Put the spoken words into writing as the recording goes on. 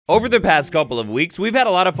Over the past couple of weeks, we've had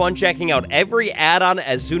a lot of fun checking out every add-on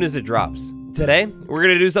as soon as it drops. Today, we're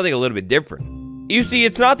gonna do something a little bit different. You see,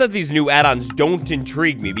 it's not that these new add-ons don't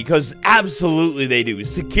intrigue me, because absolutely they do.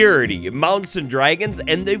 Security, mounts and dragons,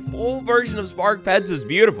 and the full version of Spark Pets is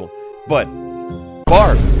beautiful. But,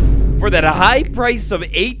 farm. For that high price of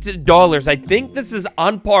 $8, I think this is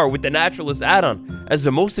on par with the Naturalist add-on as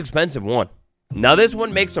the most expensive one. Now this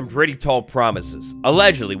one makes some pretty tall promises.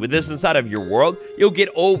 Allegedly, with this inside of your world, you'll get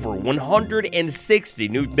over 160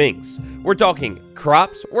 new things. We're talking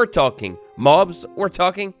crops, we're talking mobs, we're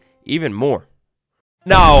talking even more.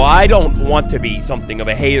 Now, I don't want to be something of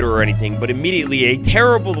a hater or anything, but immediately a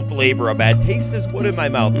terrible flavor, a bad taste is put in my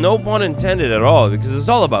mouth. No pun intended at all, because it's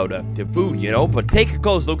all about the food, you know? But take a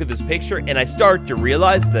close look at this picture, and I start to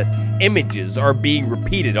realize that images are being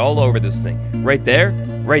repeated all over this thing. Right there,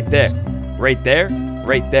 right there. Right there,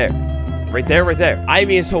 right there, right there, right there. I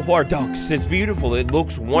mean, so far, ducks, it's beautiful, it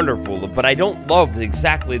looks wonderful, but I don't love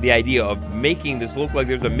exactly the idea of making this look like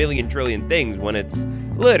there's a million trillion things when it's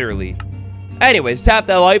literally. Anyways, tap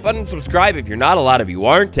that like button, subscribe if you're not, a lot of you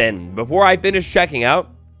aren't, and before I finish checking out,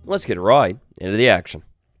 let's get right into the action.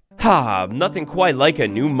 Nothing quite like a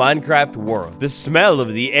new Minecraft world. The smell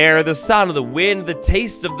of the air, the sound of the wind, the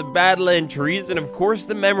taste of the Badland trees, and of course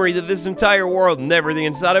the memory that this entire world and everything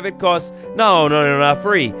inside of it costs, no, not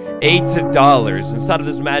free, $8 inside of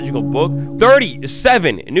this magical book,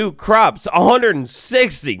 37 new crops,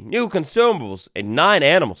 160 new consumables, and 9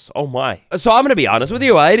 animals. Oh my. So I'm gonna be honest with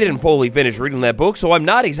you, I didn't fully finish reading that book, so I'm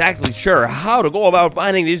not exactly sure how to go about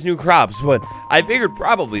finding these new crops, but I figured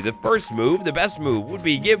probably the first move, the best move, would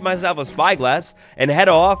be give myself a spyglass and head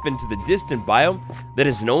off into the distant biome that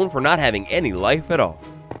is known for not having any life at all.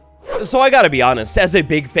 So I gotta be honest, as a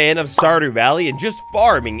big fan of Stardew Valley and just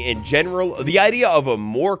farming in general, the idea of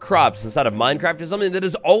more crops inside of Minecraft is something that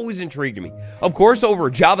has always intrigued me. Of course, over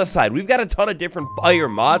Java side, we've got a ton of different fire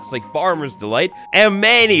mods like Farmer's Delight, and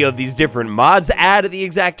many of these different mods add the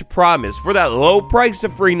exact promise for that low price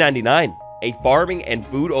of free $99, a farming and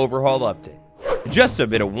food overhaul update. Just a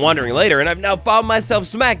bit of wandering later, and I've now found myself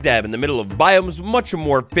smack dab in the middle of biomes much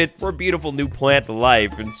more fit for beautiful new plant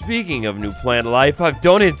life. And speaking of new plant life, I've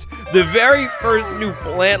done it! The very first new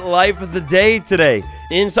plant life of the day today.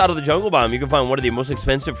 Inside of the jungle biome, you can find one of the most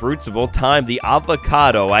expensive fruits of all time, the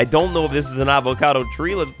avocado. I don't know if this is an avocado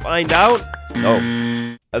tree, let's find out.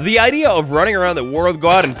 No. The idea of running around the world, go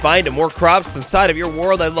out and find more crops inside of your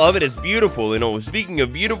world, I love it, it's beautiful. You know, speaking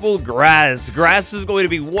of beautiful, grass. Grass is going to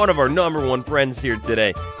be one of our #1 friends here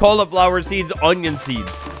today. Cauliflower seeds, onion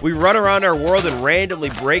seeds. We run around our world and randomly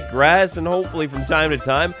break grass, and hopefully from time to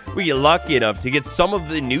time, we get lucky enough to get some of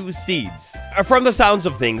the new seeds. From the sounds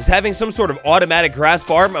of things, having some sort of automatic grass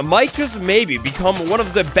farm might just maybe become one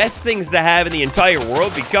of the best things to have in the entire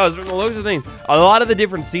world, because from the looks of things, a lot of the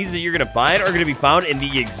different seeds that you're going to find are going to be found in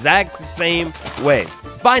the exact same way.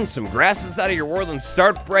 Find some grass inside of your world and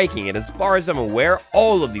start breaking it. As far as I'm aware,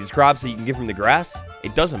 all of these crops that you can get from the grass,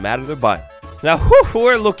 it doesn't matter their biome. Now,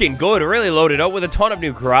 we're looking good, really loaded up with a ton of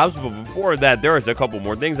new crops, but before that, there's a couple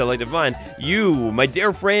more things I'd like to find. You, my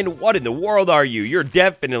dear friend, what in the world are you? You're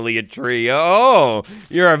definitely a tree. Oh,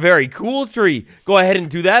 you're a very cool tree. Go ahead and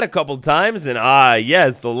do that a couple times, and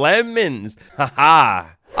yes, lemons. Haha.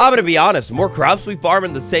 I'm gonna be honest, more crops we farm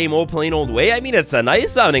in the same old plain old way, I mean, it's a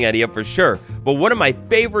nice sounding idea for sure, but one of my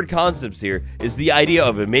favorite concepts here is the idea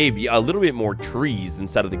of maybe a little bit more trees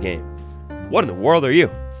inside of the game. What in the world are you?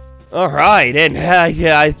 Alright, and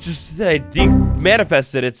yeah, it just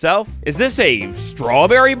manifested itself. Is this a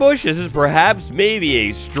strawberry bush? Is this perhaps maybe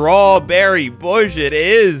a strawberry bush? It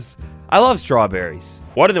is. I love strawberries.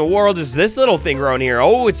 What in the world is this little thing growing here?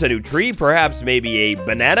 Oh, it's a new tree. Perhaps maybe a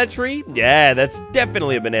banana tree? Yeah, that's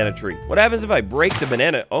definitely a banana tree. What happens if I break the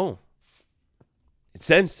banana? Oh,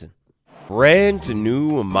 it's instant. Brand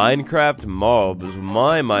new Minecraft mobs.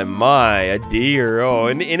 My, a deer. Oh,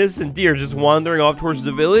 an innocent deer just wandering off towards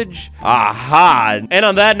the village. Aha! And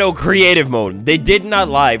on that note, creative mode. They did not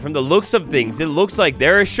lie. From the looks of things, it looks like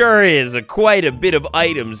there sure is quite a bit of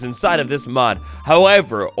items inside of this mod.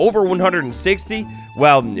 However, over 160,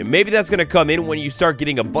 well, maybe that's gonna come in when you start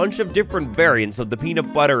getting a bunch of different variants of the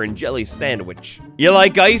peanut butter and jelly sandwich. You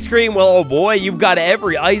like ice cream? Well, oh boy, you've got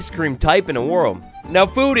every ice cream type in the world. Now,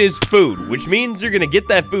 food is food, which means you're gonna get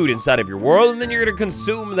that food inside of your world, and then you're gonna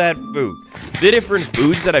consume that food. The different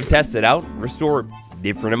foods that I've tested out restore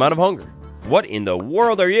different amount of hunger. What in the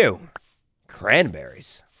world are you?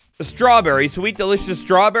 Cranberries. Strawberry, sweet, delicious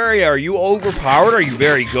strawberry. Are you overpowered? Are you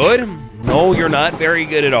very good? No, you're not very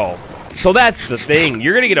good at all. So that's the thing.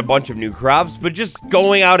 You're gonna get a bunch of new crops, but just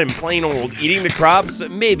going out and plain old eating the crops,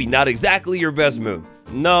 maybe not exactly your best move.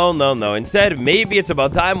 No, no, no. Instead, maybe it's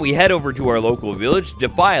about time we head over to our local village,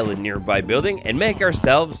 defile a nearby building, and make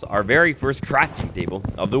ourselves our very first crafting table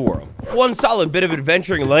of the world. One solid bit of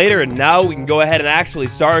adventuring later, and now we can go ahead and actually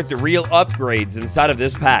start the real upgrades inside of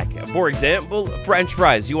this pack. For example, French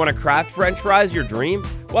fries. You want to craft French fries, your dream?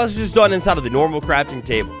 Well, it's just done inside of the normal crafting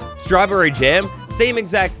table. Strawberry jam, same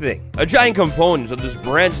exact thing. A giant component of this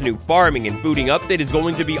brand new farming and fooding update is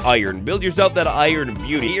going to be iron. Build yourself that iron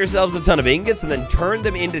beauty. Get yourselves a ton of ingots and then turn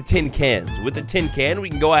them into tin cans. With the tin can, we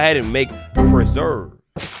can go ahead and make preserve.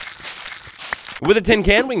 With a tin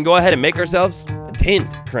can, we can go ahead and make ourselves tinned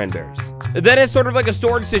cranberries. Then it's sort of like a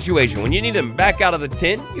storage situation. When you need them back out of the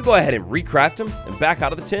tin, you go ahead and recraft them and back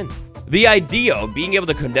out of the tin. The idea of being able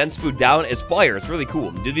to condense food down is fire. It's really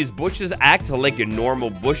cool. Do these bushes act like normal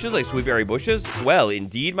bushes, like sweetberry bushes? Well,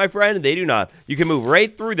 indeed, my friend, they do not. You can move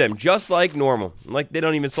right through them just like normal. Like they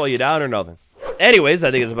don't even slow you down or nothing. Anyways,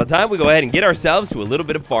 I think it's about time we go ahead and get ourselves to a little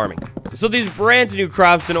bit of farming. So these brand new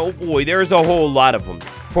crops, and oh boy, there's a whole lot of them.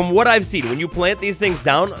 From what I've seen, when you plant these things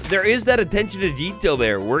down, there is that attention to detail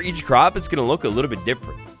there, where each crop is going to look a little bit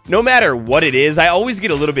different. No matter what it is, I always get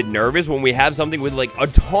a little bit nervous when we have something with like a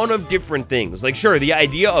ton of different things. Like sure, the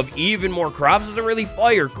idea of even more crops is a really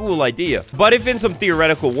fire cool idea. But if in some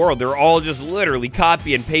theoretical world they're all just literally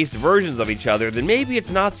copy and paste versions of each other, then maybe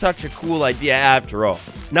it's not such a cool idea after all.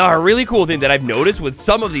 Now, a really cool thing that I've noticed with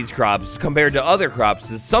some of these crops compared to other crops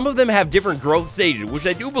is some of them have different growth stages, which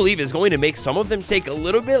I do believe is going to make some of them take a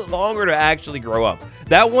little bit longer to actually grow up.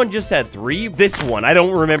 That one just had 3. This one, I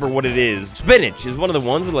don't remember what it is. Spinach is one of the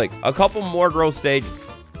ones with like a couple more growth stages.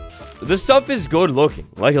 The stuff is good looking.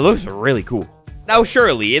 Like, it looks really cool. Now,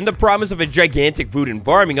 surely, in the promise of a gigantic food and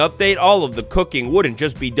farming update, all of the cooking wouldn't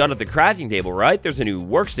just be done at the crafting table, right? There's a new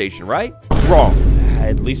workstation, right? Wrong.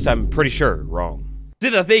 At least I'm pretty sure wrong. See,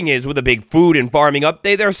 the thing is, with a big food and farming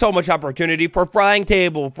update, there's so much opportunity for frying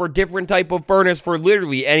table, for different type of furnace, for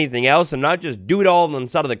literally anything else, and not just do it all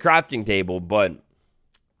inside of the crafting table, but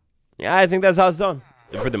yeah, I think that's how it's done.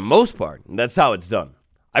 And for the most part, that's how it's done.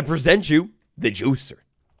 I present you the juicer.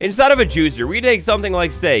 Inside of a juicer, we take something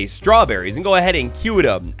like, say, strawberries and go ahead and cue it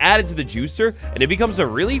up, add it to the juicer, and it becomes a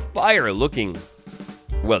really fire-looking,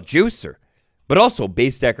 well, juicer. But also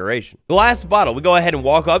base decoration. Glass bottle, we go ahead and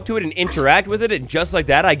walk up to it and interact with it, and just like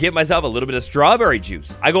that, I get myself a little bit of strawberry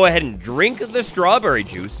juice. I go ahead and drink the strawberry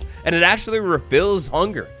juice, and it actually refills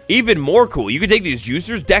hunger. Even more cool, you can take these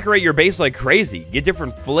juicers, decorate your base like crazy, get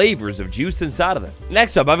different flavors of juice inside of them.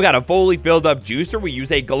 Next up, I've got a fully filled up juicer. We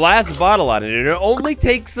use a glass bottle on it, and it only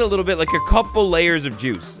takes a little bit, like a couple layers of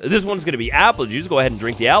juice. This one's gonna be apple juice. Go ahead and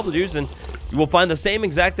drink the apple juice, and you will find the same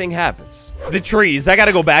exact thing happens. The trees, I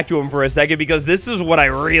gotta go back to them for a second because this is what I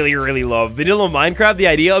really, really love. Vanilla Minecraft, the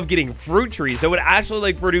idea of getting fruit trees that would actually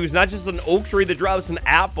like produce not just an oak tree that drops an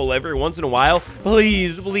apple every once in a while.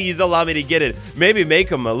 Please, please allow me to get it. Maybe make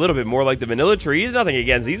them a little bit more like the vanilla trees. Nothing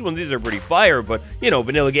against these ones, these are pretty fire, but you know,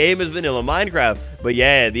 vanilla game is vanilla Minecraft. But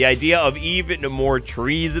yeah, the idea of even more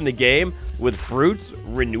trees in the game with fruits,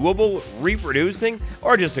 renewable, reproducing,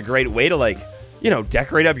 or just a great way to like, you know,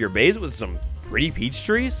 decorate up your base with some pretty peach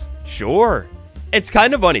trees? Sure. It's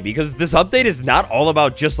kind of funny because this update is not all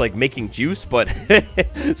about just like making juice, but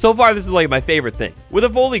so far this is like my favorite thing. With a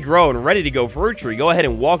fully grown, ready to go fruit tree, go ahead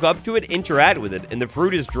and walk up to it, interact with it, and the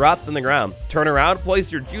fruit is dropped on the ground. Turn around,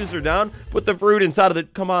 place your juicer down, put the fruit inside of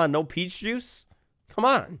it. Come on, no peach juice? Come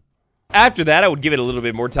on. After that, I would give it a little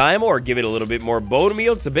bit more time or give it a little bit more bone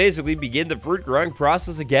meal to basically begin the fruit growing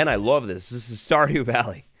process again. I love this. This is Stardew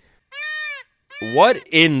Valley. What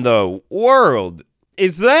in the world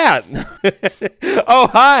is that? Oh,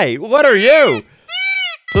 hi. What are you?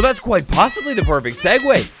 So that's quite possibly the perfect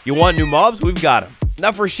segue. You want new mobs? We've got them.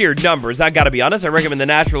 Now for sheer numbers, I gotta be honest, I recommend the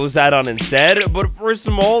naturalist add-on instead. But for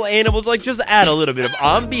small animals, like just add a little bit of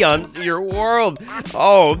ambiance to your world.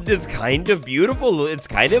 Oh, it's kind of beautiful. It's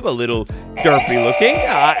kind of a little derpy looking.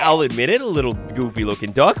 I'll admit it, a little goofy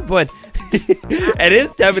looking duck, but it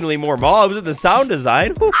is definitely more mobs with the sound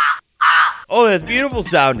design. Oh, that's beautiful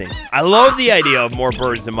sounding. I love the idea of more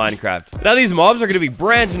birds in Minecraft. Now, these mobs are going to be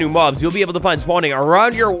brand new mobs you'll be able to find spawning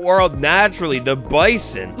around your world naturally. The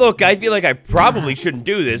bison. Look, I feel like I probably shouldn't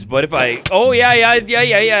do this, but if I... Oh, yeah, I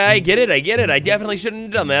get it. I definitely shouldn't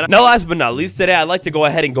have done that. Now, last but not least, today, I'd like to go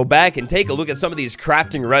ahead and go back and take a look at some of these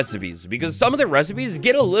crafting recipes, because some of the recipes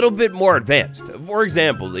get a little bit more advanced. For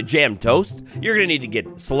example, the jam toast, you're going to need to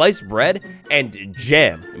get sliced bread and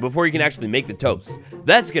jam before you can actually make the toast.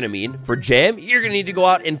 That's going to mean, for jam, you're going to need to go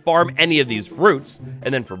out and farm any of these fruits.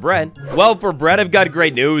 And then for bread, well, for bread, I've got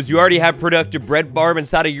great news. You already have productive bread farm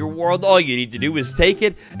inside of your world. All you need to do is take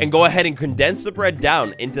it and go ahead and condense the bread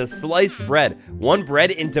down into sliced bread. One bread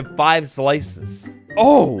into 5 slices.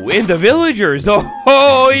 Oh, in the villagers.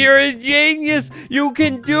 Oh, you're a genius. You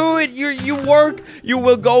can do it. You work. You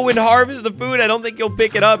will go and harvest the food. I don't think you'll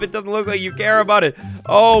pick it up. It doesn't look like you care about it.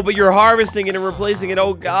 Oh, but you're harvesting it and replacing it,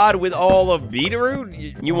 oh God, with all of beetroot?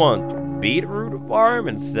 You want beetroot farm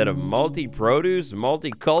instead of multi-produce,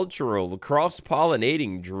 multicultural,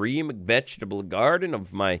 cross-pollinating dream vegetable garden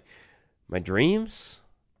of my dreams?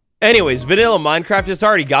 Anyways, vanilla Minecraft has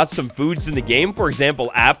already got some foods in the game, for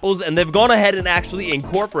example, apples, and they've gone ahead and actually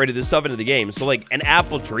incorporated this stuff into the game. So, like, an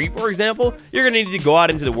apple tree, for example, you're gonna need to go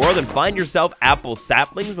out into the world and find yourself apple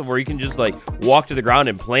saplings before you can just, like, walk to the ground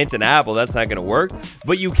and plant an apple. That's not gonna work.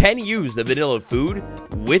 But you can use the vanilla food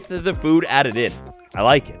with the food added in. I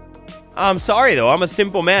like it. I'm sorry, though. I'm a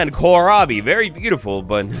simple man, kohlrabi. Very beautiful,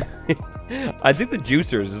 but I think the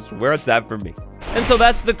juicers is where it's at for me. And so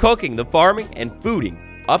that's the cooking, the farming, and fooding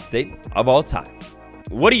update of all time.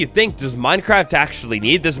 What do you think? Does Minecraft actually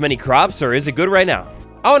need this many crops, or is it good right now?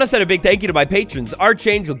 I want to send a big thank you to my patrons: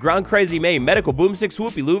 Archangel, Ground Crazy May, Medical Boomstick,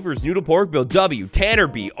 Swoopy Louvers, Noodle Pork, Bill W, Tanner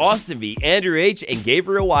B, Austin V, Andrew H, and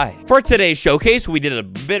Gabriel Y. For today's showcase, we did a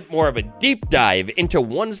bit more of a deep dive into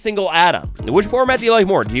one single add-on. Which format do you like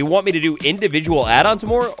more? Do you want me to do individual add-ons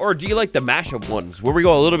more, or do you like the mashup ones where we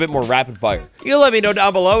go a little bit more rapid fire? You let me know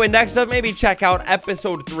down below, and next up, maybe check out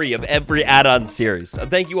episode 3 of every add-on series.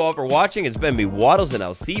 Thank you all for watching. It's been me, Waddles, and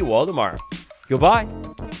I'll see you all tomorrow. Goodbye.